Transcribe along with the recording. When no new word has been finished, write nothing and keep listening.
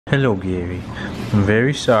Hello, Gary. I'm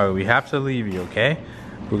very sorry. We have to leave you, okay?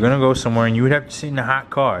 We're gonna go somewhere and you would have to sit in a hot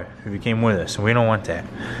car if you came with us. And we don't want that.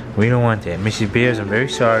 We don't want that. Mrs. Bears, I'm very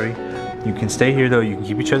sorry. You can stay here though. You can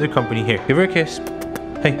keep each other company. Here, give her a kiss.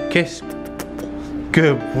 Hey, kiss.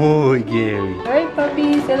 Good boy, Gary. Alright,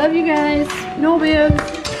 puppies. I love you guys. No, Bears.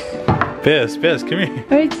 Bears, come here.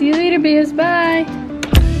 Alright, see you later, Bears. Bye.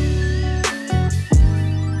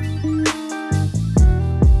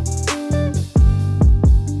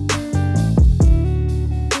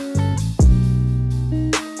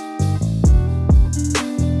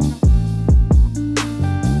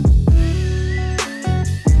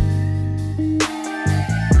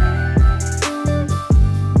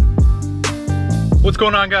 What's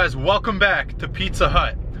going on, guys? Welcome back to Pizza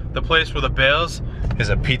Hut, the place where the Bears is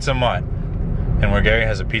a pizza mutt and where Gary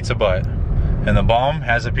has a pizza butt and the bomb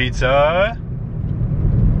has a pizza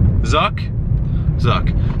Zuck.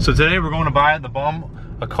 So today we're going to buy the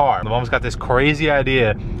bomb a car. The bomb's got this crazy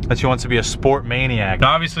idea that she wants to be a sport maniac.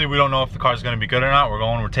 Now obviously we don't know if the car's gonna be good or not.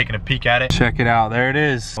 We're taking a peek at it. Check it out, there it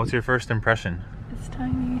is. What's your first impression? It's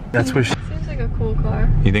tiny. That's what she... Seems like a cool car.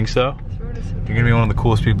 You think so? You're gonna be one of the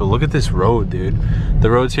coolest people. Look at this road, dude. The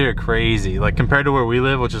roads here are crazy. Like compared to where we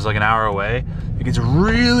live, which is like an hour away, it gets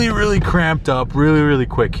really, really cramped up really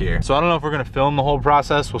quick here. So I don't know if we're gonna film the whole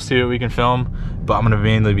process. We'll see what we can film, but I'm gonna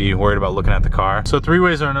mainly be worried about looking at the car. So three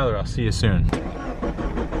ways or another, I'll see you soon.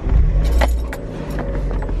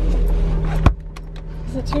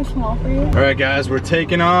 Is it too small for you? All right, guys, we're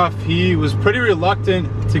taking off. He was pretty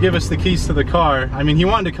reluctant to give us the keys to the car. I mean, he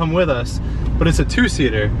wanted to come with us, but it's a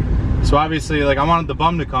two-seater. So obviously, like, I wanted the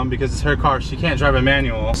bum to come because it's her car. She can't drive a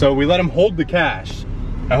manual. So we let him hold the cash.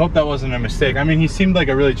 I hope that wasn't a mistake. I mean, he seemed like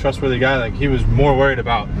a really trustworthy guy. Like, he was more worried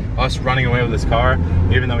about us running away with his car,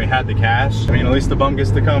 even though we had the cash. I mean, at least the bum gets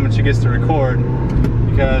to come and she gets to record.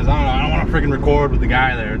 Because, I don't know, I don't want to freaking record with the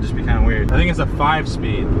guy there. It'd just be kind of weird. I think it's a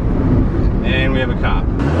 5-speed. And we have a cop.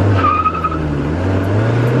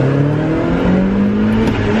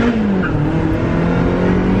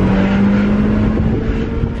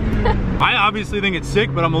 I obviously think it's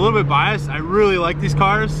sick, but I'm a little bit biased. I really like these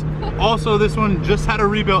cars. Also, this one just had a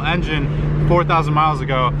rebuilt engine 4,000 miles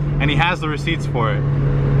ago, and he has the receipts for it,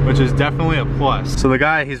 which is definitely a plus. So the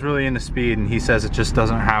guy, he's really into speed, and he says it just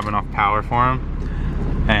doesn't have enough power for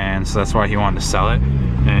him, and so that's why he wanted to sell it.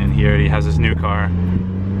 And he already has his new car.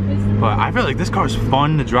 But I feel like this car is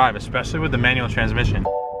fun to drive, especially with the manual transmission.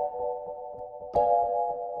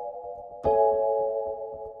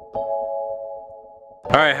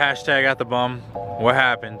 All right, hashtag at the bum. What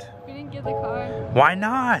happened? We didn't get the car. Why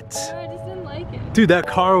not? I just didn't like it. Dude, that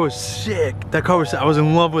car was sick. That car was, I was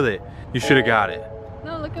in love with it. You should have got it.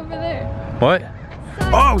 No, look over there. What?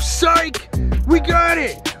 Psych. Oh, psych! We got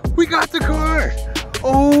it! We got the car!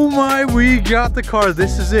 Oh my, we got the car.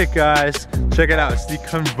 This is it, guys. Check it out, it's the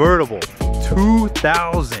convertible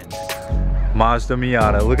 2000 Mazda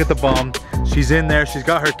Miata. Look at the bum. She's in there, she's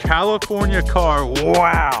got her California car.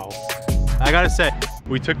 Wow! I gotta say,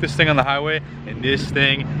 we took this thing on the highway and this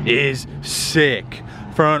thing is sick.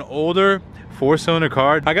 For an older 4-cylinder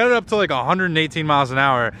car, I got it up to like 118 miles an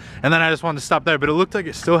hour and then I just wanted to stop there, but it looked like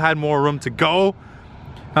it still had more room to go.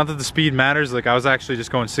 Not that the speed matters, like I was actually just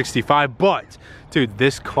going 65, but dude,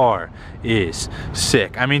 this car is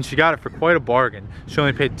sick. I mean, she got it for quite a bargain. She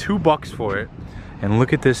only paid $2 for it. And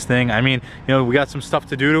look at this thing. I mean, you know, we got some stuff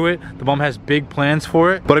to do to it. The bum has big plans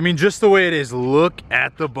for it. But I mean, just the way it is, look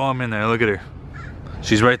at the bum in there. Look at her.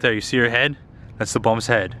 She's right there. You see her head? That's the bum's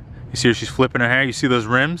head. You see her, she's flipping her hair. You see those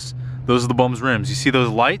rims? Those are the bum's rims. You see those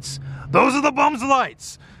lights? Those are the bum's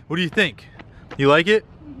lights. What do you think? You like it?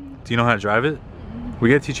 Do you know how to drive it? We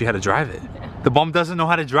gotta teach you how to drive it. The bum doesn't know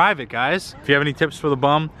how to drive it, guys. If you have any tips for the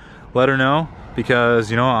bum, let her know. Because,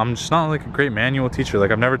 you know, I'm just not like a great manual teacher. Like,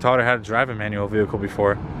 I've never taught her how to drive a manual vehicle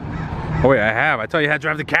before. Oh wait, I have. I taught you how to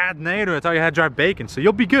drive the Cadnator. I taught you how to drive Bacon. So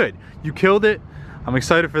you'll be good. You killed it. I'm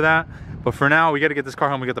excited for that. But for now, we gotta get this car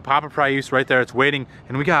home. We got the Papa Prius right there. It's waiting.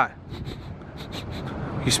 And we got...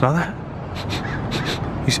 You smell that?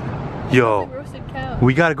 Yo. Roasted cow.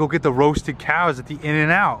 We gotta go get the roasted cows at the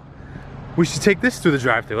In-N-Out. We should take this through the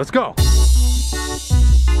drive-thru. Let's go.